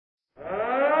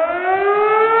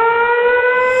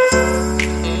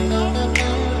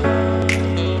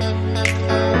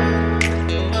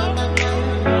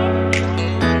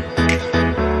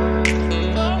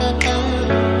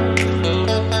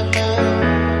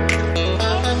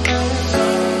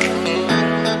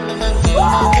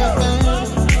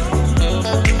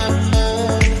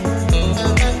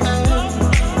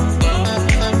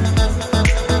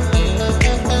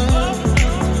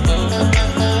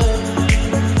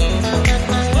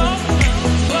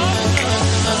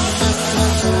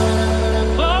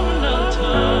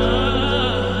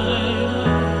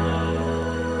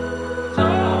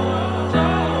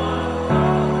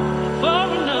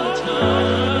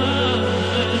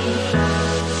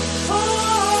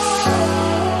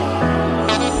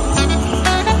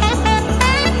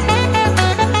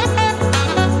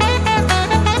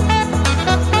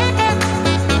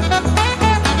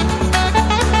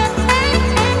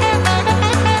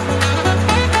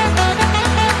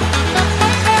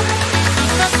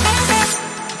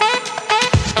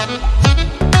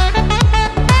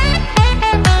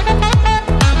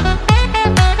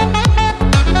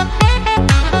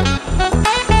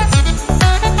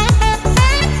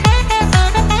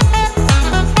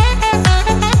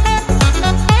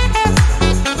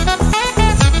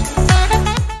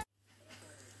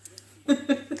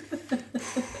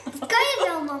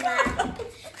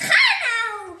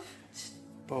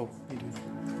Oh, niet doen.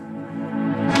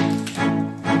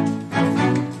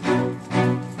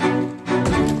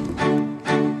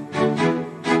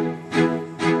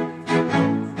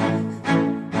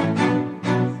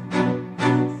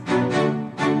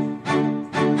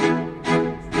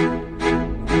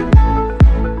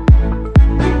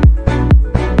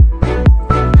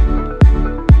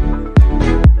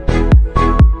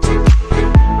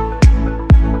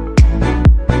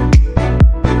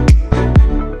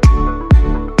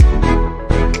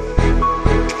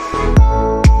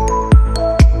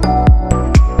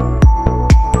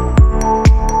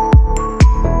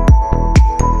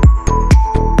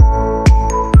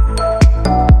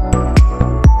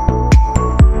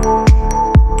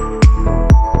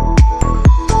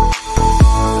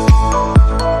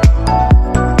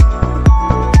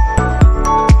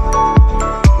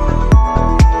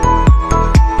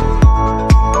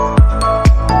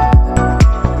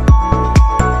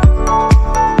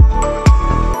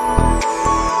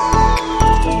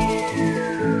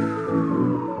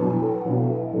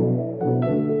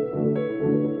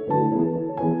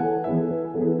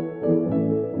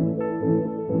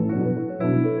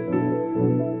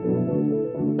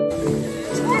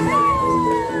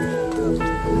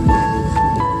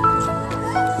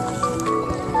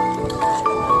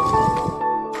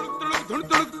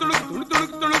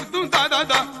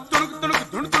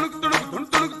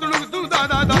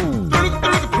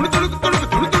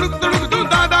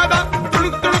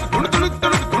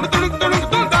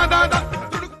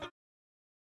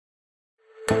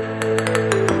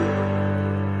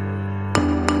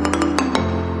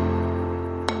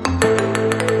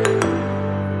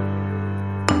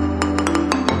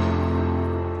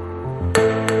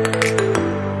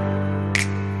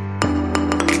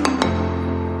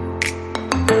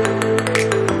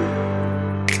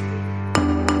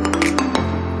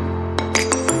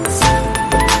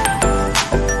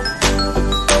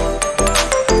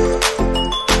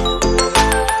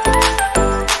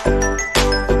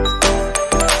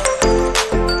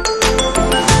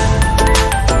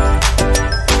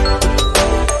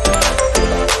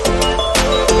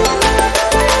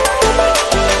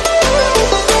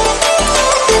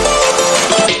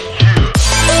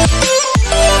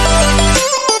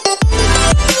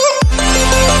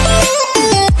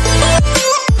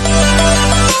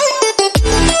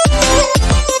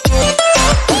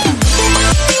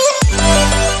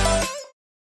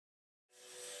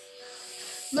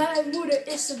 Mijn moeder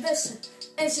is de beste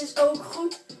en ze is ook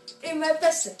goed in mijn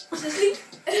pesten. Ze is lief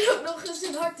en ook nog eens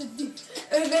een harte diep.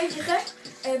 Een beetje gek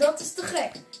en dat is te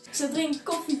gek. Ze drinkt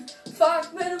koffie,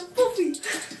 vaak met een poffie.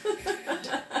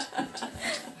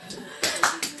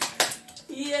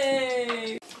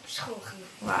 Yay! Op school ging.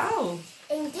 Wauw!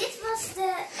 En dit was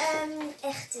de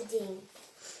echte ding.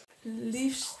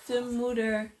 Liefste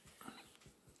moeder,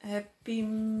 Happy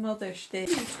Mother's Day.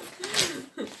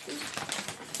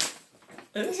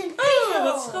 Dit is een puzzel. Oh,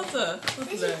 wat schattig. Wat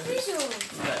Dit is leuk. een puzzel.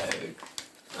 Leuk.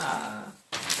 Ah.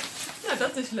 Nou,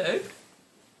 dat is leuk.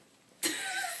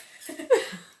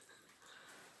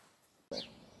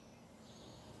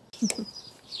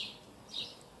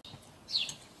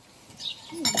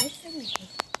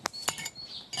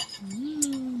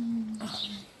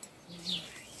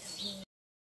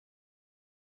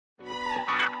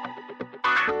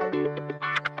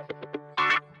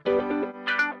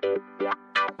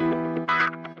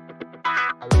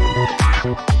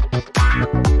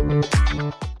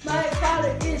 Mijn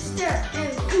vader is sterk en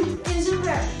goed in zijn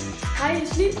werk. Hij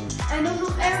is lief en ook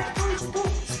nog erg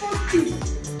sportief.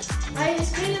 Hij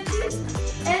is creatief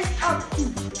en actief.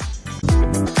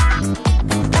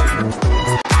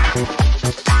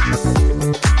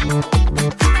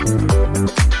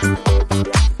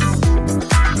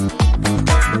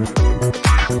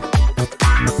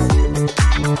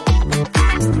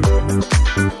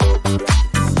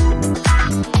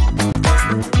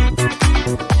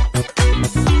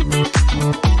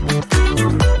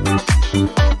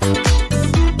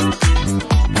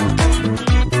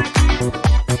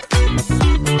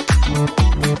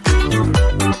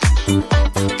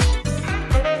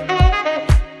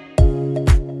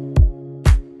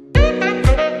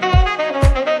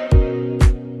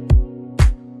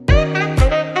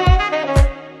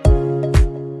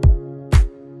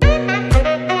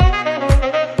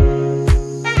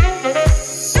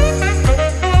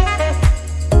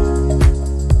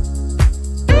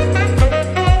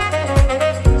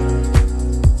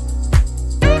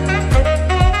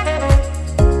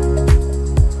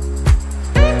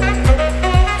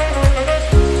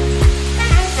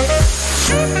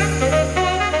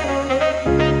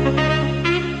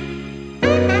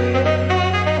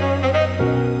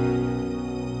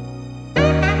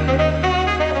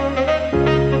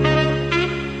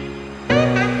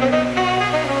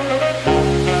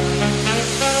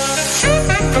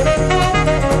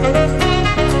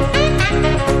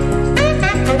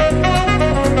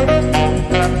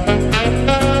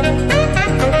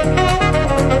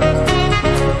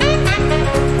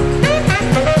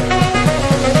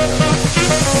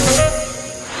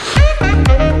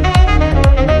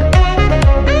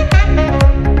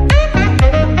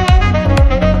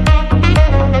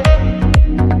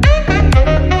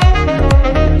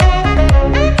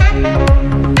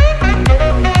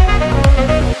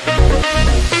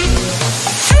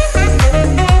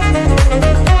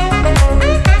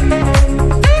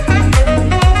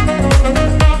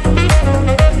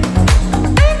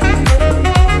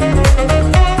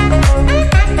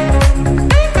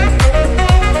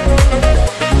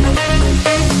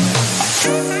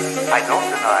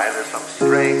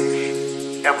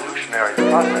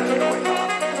 evolutionary process going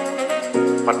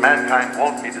on. But mankind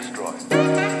won't be destroyed.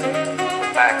 The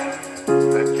fact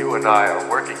that you and I are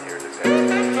working here today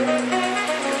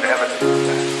is evidence of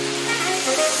that.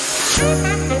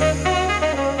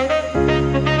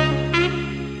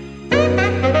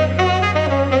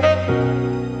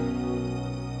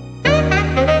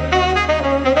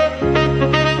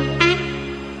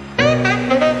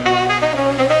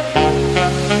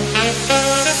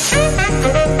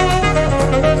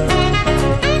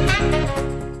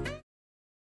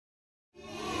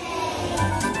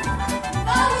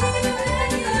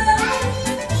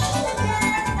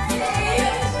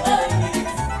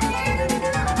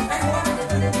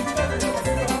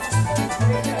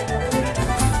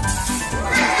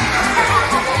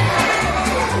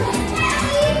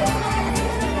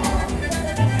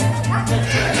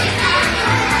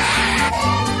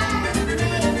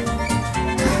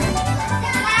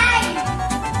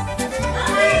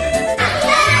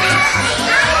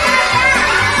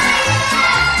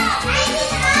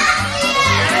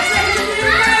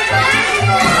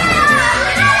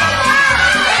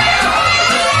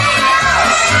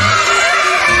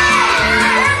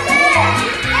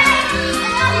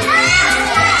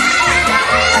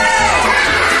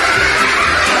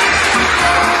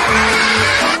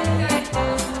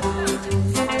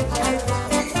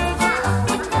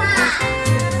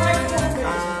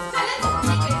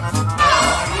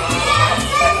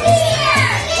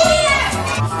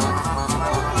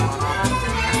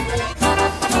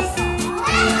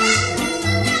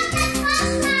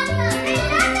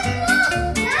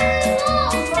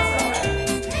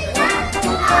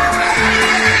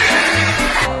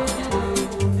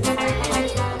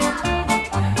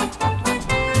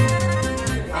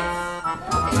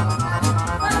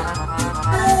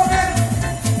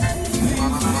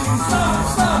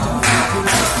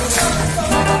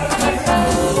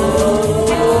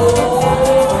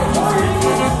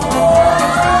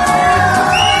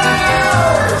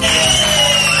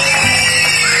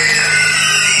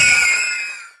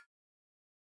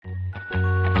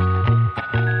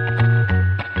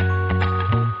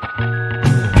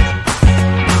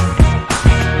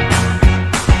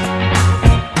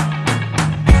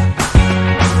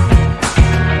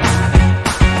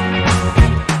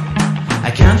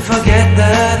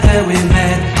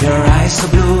 So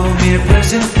blue, me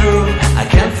pressing through. I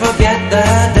can't forget the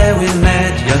day we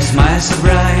met. Your smile so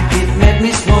bright, it made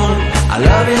me swoon. Our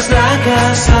love is like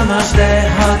a summer's day,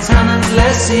 hot and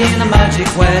endless in a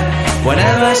magic way.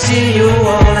 Whenever I see you,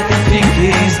 all I can think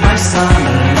is my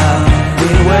summer love.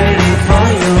 Been waiting for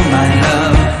you, my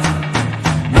love.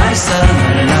 My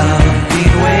summer love.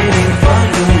 Been waiting for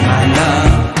you, my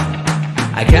love.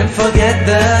 I can't forget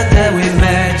the day we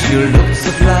met. You looked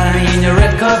so fly in your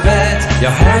red Corvette. Your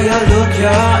hair, your look,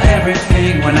 your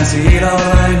everything. When I see it all,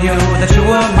 I knew that you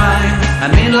were mine.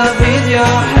 I'm in love with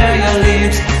your hair, your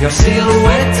lips, your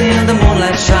silhouette in the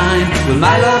moonlight shine. With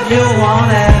my love you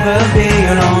won't ever be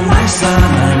alone. My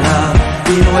summer love,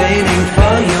 been waiting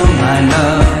for you, my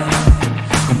love.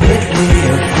 Completely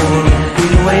a fool,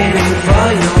 been waiting for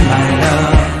you, my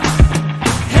love.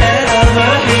 Head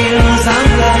over heels, I'm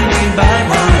blinded by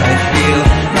what I feel.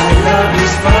 My love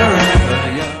is forever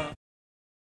yours.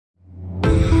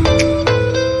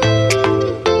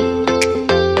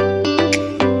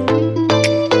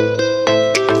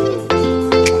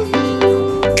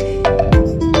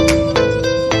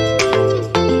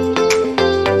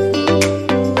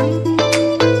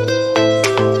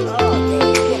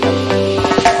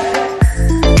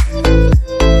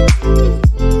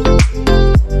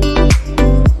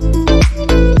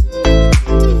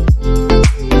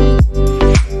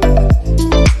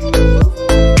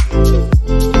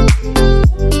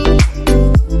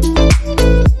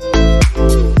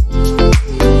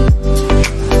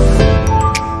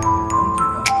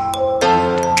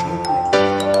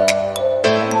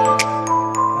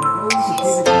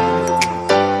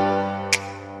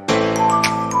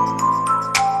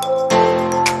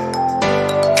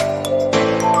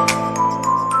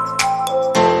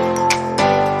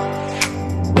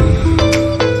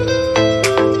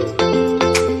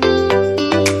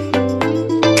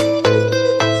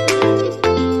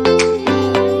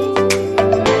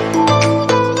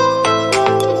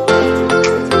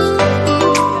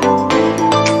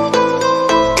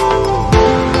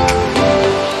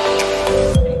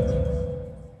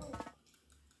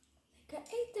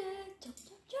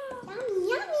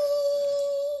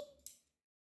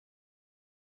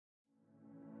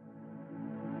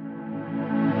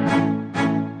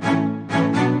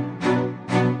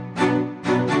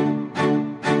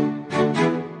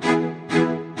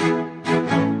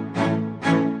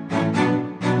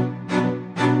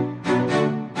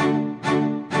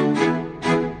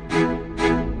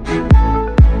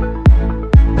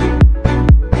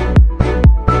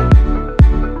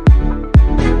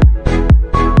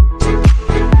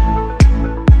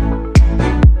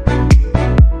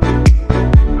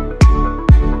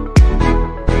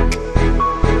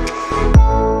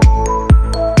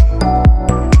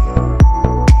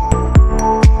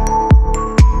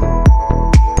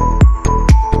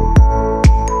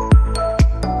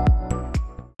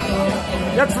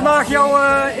 Je hebt vandaag jouw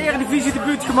eredivisie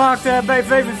debuut gemaakt bij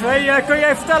VVV. Kun je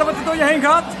even vertellen wat er door je heen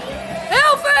gaat?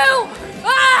 Heel veel!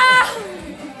 Ah!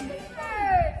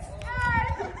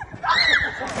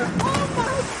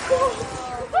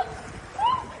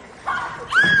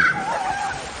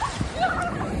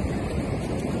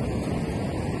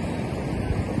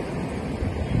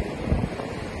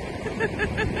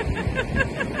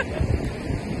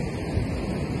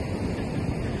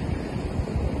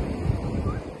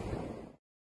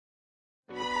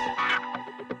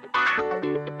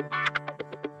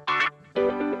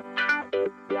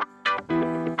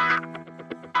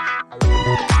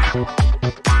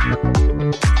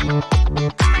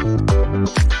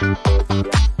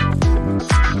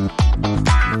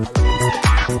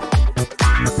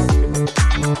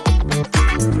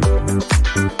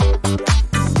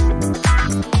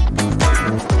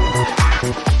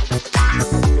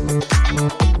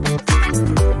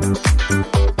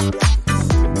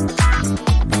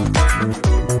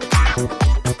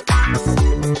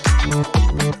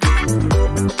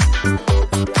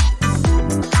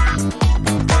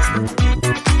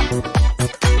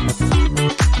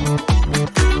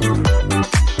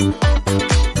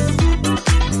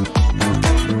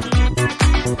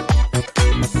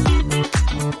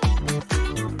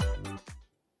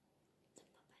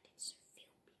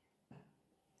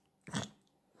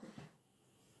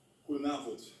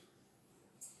 Goedenavond.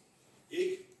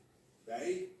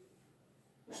 Wij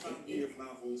staan hier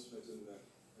vanavond met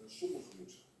een somber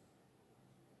gemoed.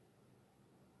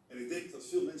 En ik denk dat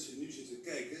veel mensen die nu zitten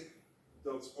kijken,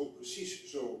 dat ook precies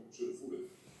zo zullen voelen.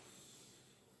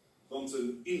 Want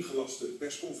een ingelaste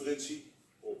persconferentie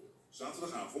op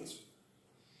zaterdagavond,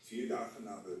 4 dagen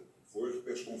na de vorige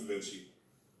persconferentie,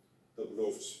 dat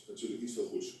belooft natuurlijk niet veel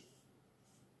goeds.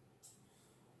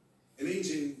 In één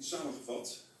zin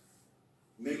samengevat,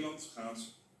 Nederland gaat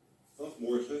vanaf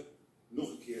morgen